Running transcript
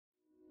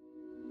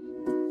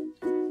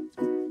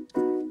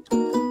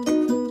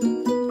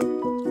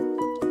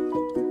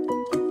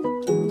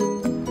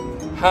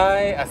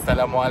Hai,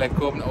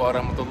 Assalamualaikum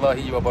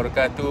warahmatullahi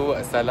wabarakatuh.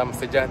 Salam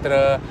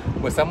sejahtera.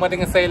 Bersama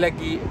dengan saya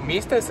lagi,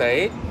 Mr.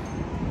 Syed.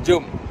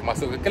 Jom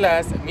masuk ke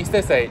kelas Mr.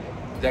 Syed.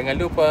 Jangan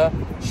lupa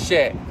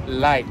share,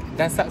 like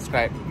dan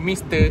subscribe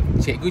Mr.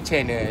 Cikgu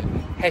Channel.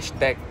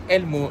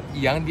 #ilmu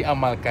yang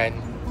diamalkan.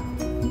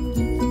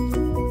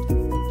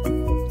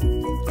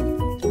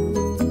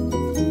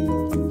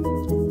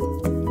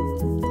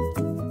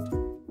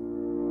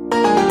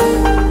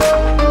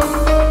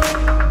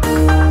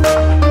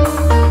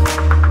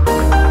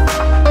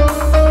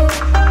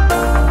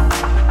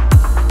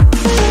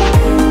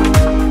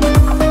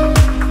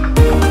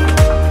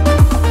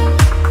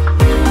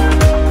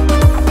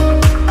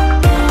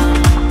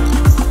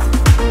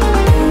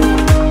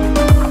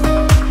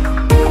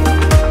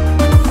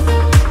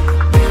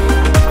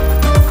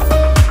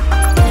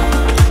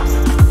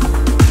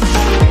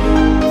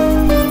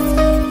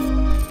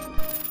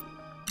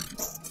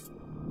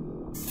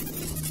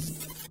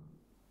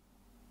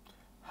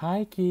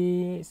 Hi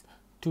kids,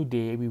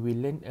 today we will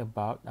learn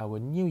about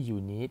our new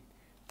unit,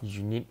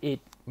 Unit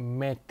 8,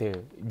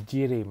 Matter,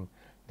 JIRIM.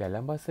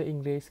 Dalam bahasa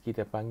Inggeris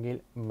kita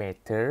panggil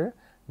Matter,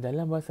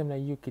 dalam bahasa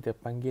Melayu kita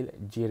panggil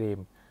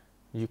JIRIM.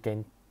 You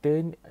can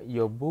turn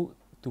your book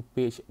to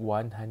page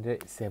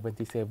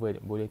 177.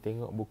 Boleh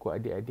tengok buku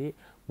adik-adik,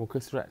 muka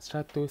surat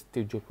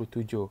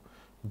 177.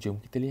 Jom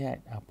kita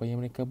lihat apa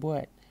yang mereka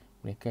buat.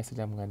 Mereka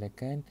sedang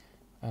mengadakan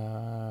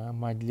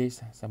majlis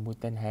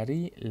sambutan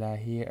hari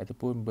lahir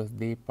ataupun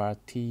birthday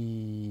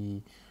party.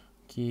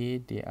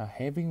 Okay, they are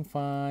having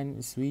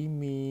fun,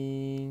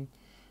 swimming.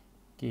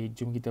 Okay,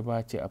 jom kita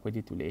baca apa dia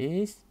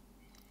tulis.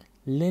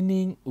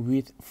 Learning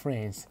with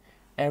friends.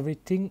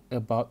 Everything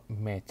about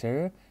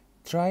matter.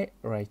 Try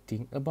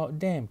writing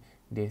about them.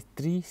 There's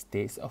 3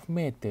 states of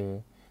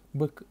matter.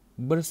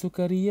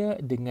 Bersukaria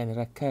dengan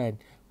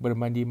rakan.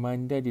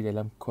 Bermandi-manda di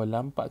dalam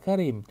kolam Pak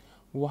Karim.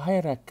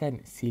 Wahai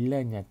rakan,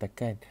 sila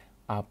nyatakan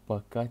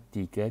apakah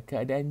 3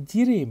 keadaan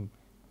jirim?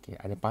 Okay,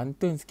 ada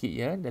pantun sikit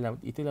ya.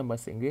 Itu dalam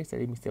bahasa Inggeris,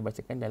 jadi mesti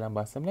bacakan dalam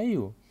bahasa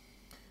Melayu.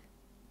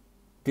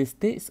 The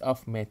states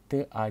of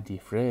matter are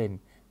different.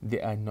 They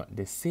are not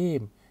the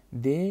same.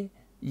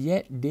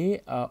 Yet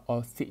they are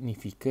all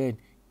significant.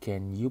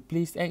 Can you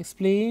please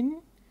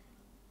explain?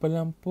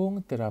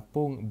 Pelampung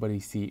terapung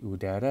berisi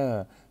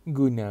udara.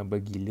 Guna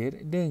bergilir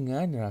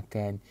dengan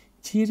rakan.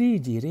 Ciri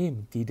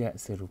jirim tidak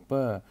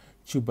serupa.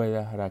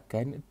 Cubalah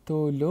rakan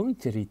tolong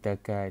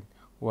ceritakan.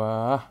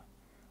 Wah.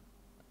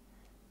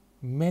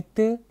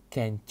 Matter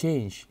can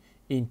change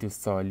into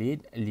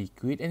solid,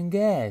 liquid and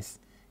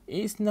gas.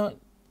 It's not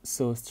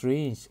so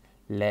strange.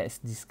 Let's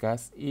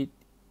discuss it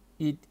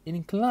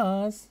in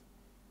class.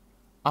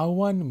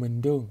 Awan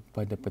mendung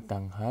pada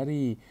petang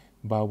hari.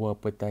 Bawa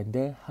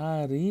petanda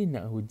hari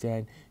nak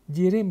hujan.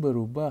 Jirim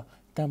berubah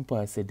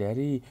tanpa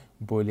sedari.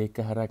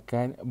 Bolehkah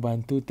rakan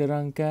bantu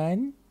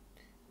terangkan?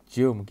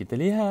 Jom kita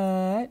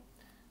lihat.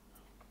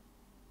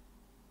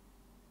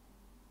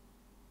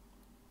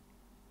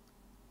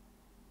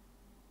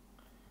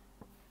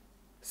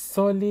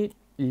 Solid,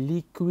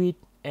 liquid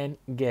and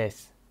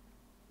gas.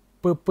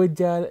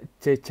 Pepejal,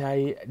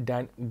 cecair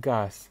dan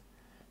gas.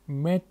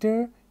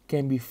 Matter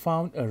can be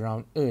found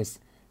around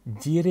us.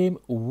 Jirim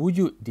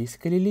wujud di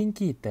sekeliling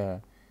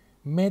kita.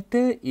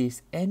 Matter is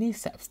any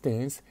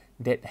substance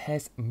that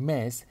has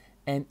mass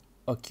and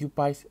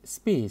occupies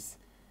space.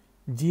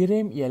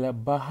 Jirim ialah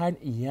bahan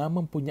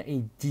yang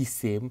mempunyai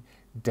jisim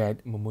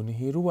dan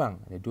memenuhi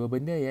ruang. Ada 2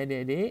 benda ya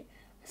adik-adik.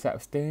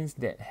 Substance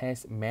that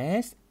has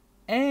mass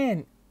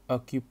and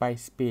occupy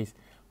space.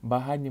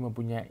 Bahan yang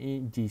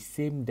mempunyai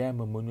jisim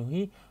dan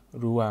memenuhi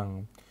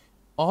ruang.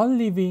 All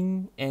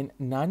living and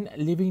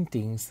non-living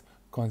things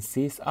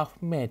consist of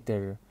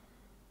matter.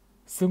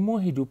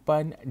 Semua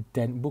hidupan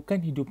dan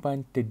bukan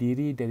hidupan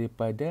terdiri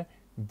daripada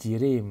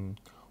jirim.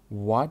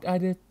 What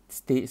are the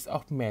states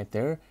of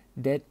matter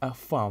that are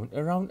found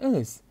around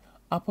us?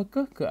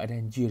 Apakah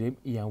keadaan jirim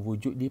yang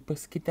wujud di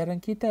persekitaran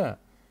kita?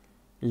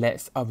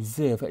 Let's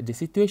observe the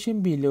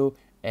situation below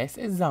as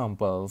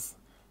examples.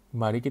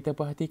 Mari kita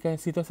perhatikan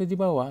situasi di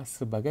bawah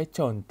sebagai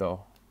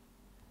contoh.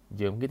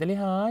 Jom kita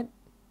lihat.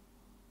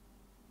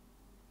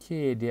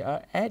 Okay, they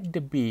are at the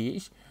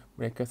beach.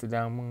 Mereka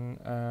sedang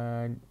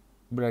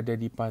berada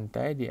di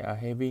pantai. They are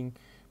having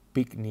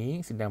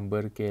picnic, sedang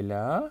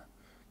berkelah.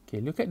 Okay,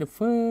 look at the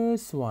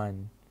first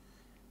one.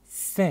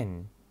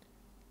 Sand.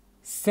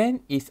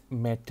 Sand is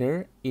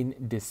matter in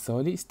the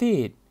solid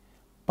state.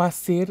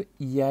 Pasir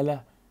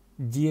ialah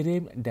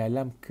jirim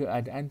dalam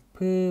keadaan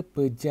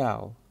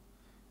pepejal.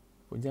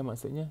 Pepejal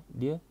maksudnya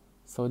dia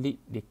solid,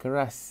 dia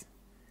keras.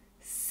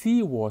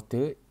 Sea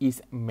water is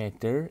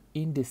matter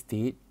in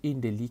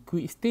the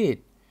liquid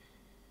state.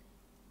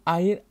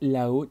 Air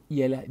laut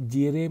ialah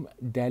jirim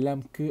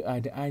dalam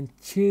keadaan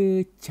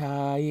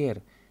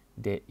cecair.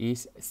 That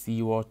is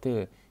sea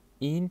water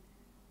in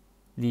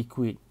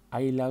liquid.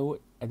 Air laut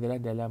adalah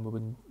dalam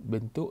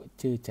bentuk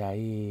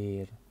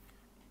cecair.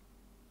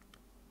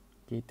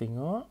 Okay,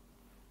 tengok.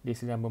 Dia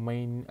sedang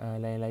bermain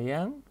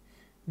layang-layang.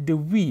 The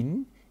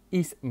wind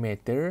is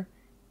matter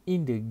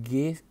in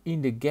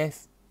the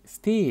gas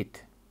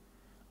state.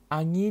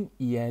 Angin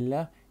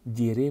ialah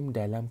jirim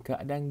dalam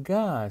keadaan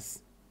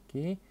gas.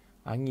 Okey,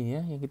 angin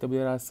ya yang kita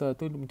boleh rasa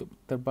tu untuk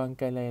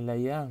terbangkan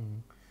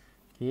layang-layang.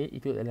 Okey,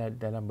 itu adalah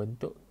dalam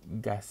bentuk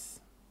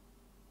gas.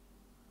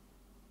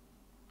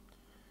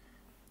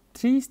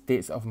 3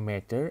 states of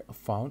matter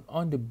found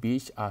on the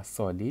beach are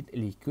solid,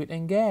 liquid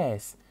and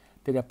gas.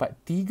 Terdapat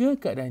 3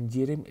 keadaan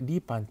jirim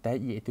di pantai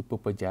iaitu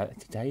pepejal,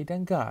 cecair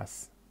dan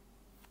gas.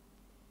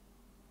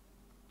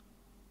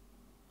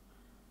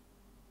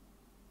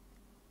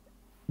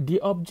 The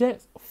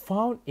objects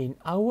found in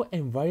our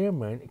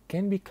environment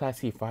can be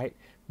classified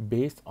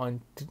based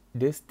on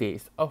the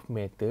states of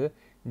matter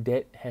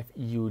that have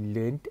you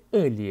learned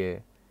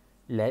earlier.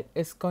 Let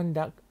us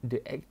conduct the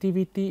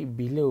activity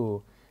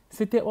below.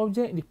 Setiap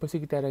objek di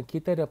persekitaran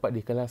kita dapat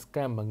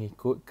dikelaskan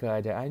mengikut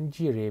keadaan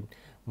jirim.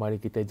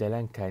 Mari kita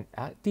jalankan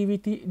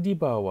aktiviti di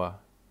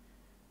bawah.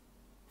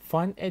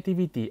 Fun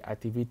activity,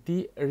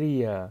 aktiviti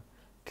ria.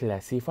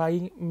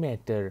 Classifying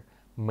matter,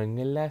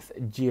 mengelas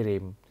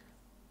jirim.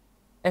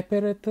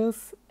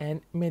 Apparatus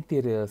and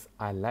materials,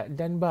 alat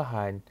dan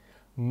bahan.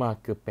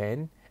 Marker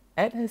pen,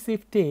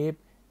 adhesive tape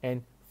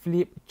and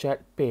flip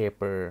chart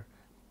paper.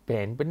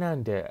 Pen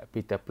penanda,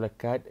 pita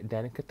pelekat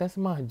dan kertas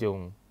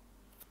mahjong.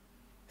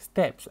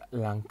 Steps,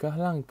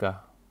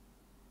 langkah-langkah.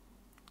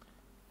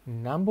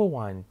 Number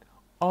 1.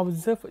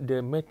 Observe the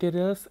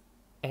materials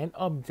and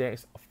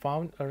objects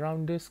found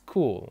around the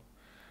school.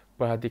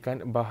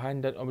 Perhatikan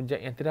bahan dan objek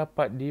yang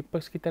terdapat di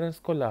persekitaran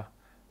sekolah.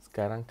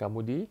 Sekarang kamu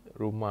di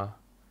rumah.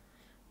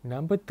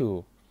 Number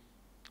 2.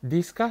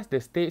 Discuss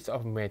the states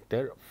of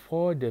matter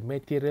for the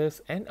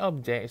materials and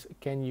objects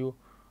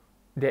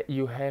that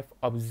you have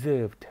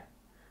observed.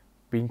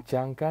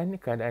 Bincangkan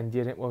keadaan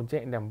jirim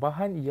objek dan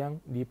bahan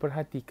yang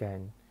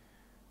diperhatikan.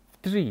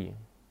 3.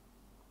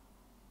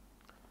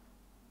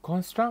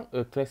 Construct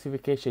a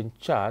classification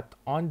chart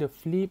on the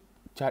flip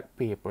chart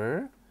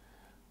paper.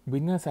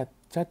 Bina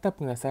carta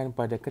pengesahan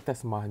pada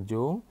kertas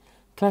mahjong.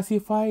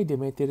 Classify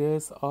the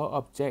materials or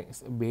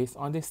objects based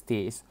on the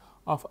states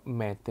of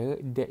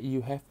matter that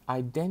you have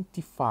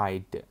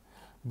identified.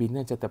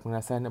 Bina carta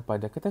pengesahan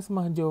pada kertas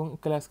mahjong.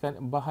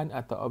 Kelaskan bahan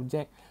atau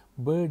objek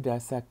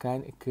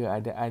berdasarkan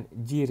keadaan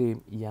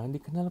jirim yang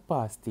dikenal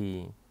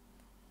pasti.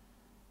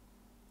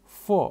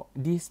 4.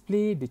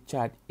 Display the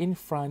chart in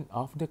front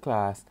of the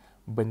class.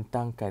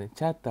 Bentangkan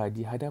carta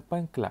di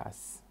hadapan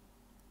kelas.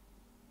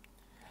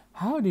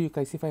 How do you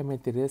classify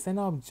materials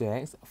and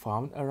objects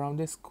found around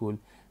the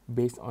school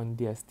based on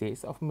their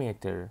states of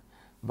matter?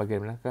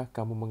 Bagaimanakah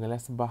kamu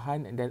mengelas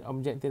bahan dan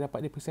objek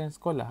terdapat di persekitaran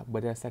sekolah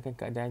berdasarkan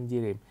keadaan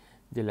jirim?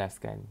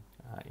 Jelaskan.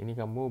 Ini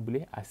kamu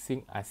boleh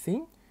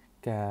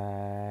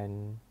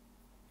asing-asingkan.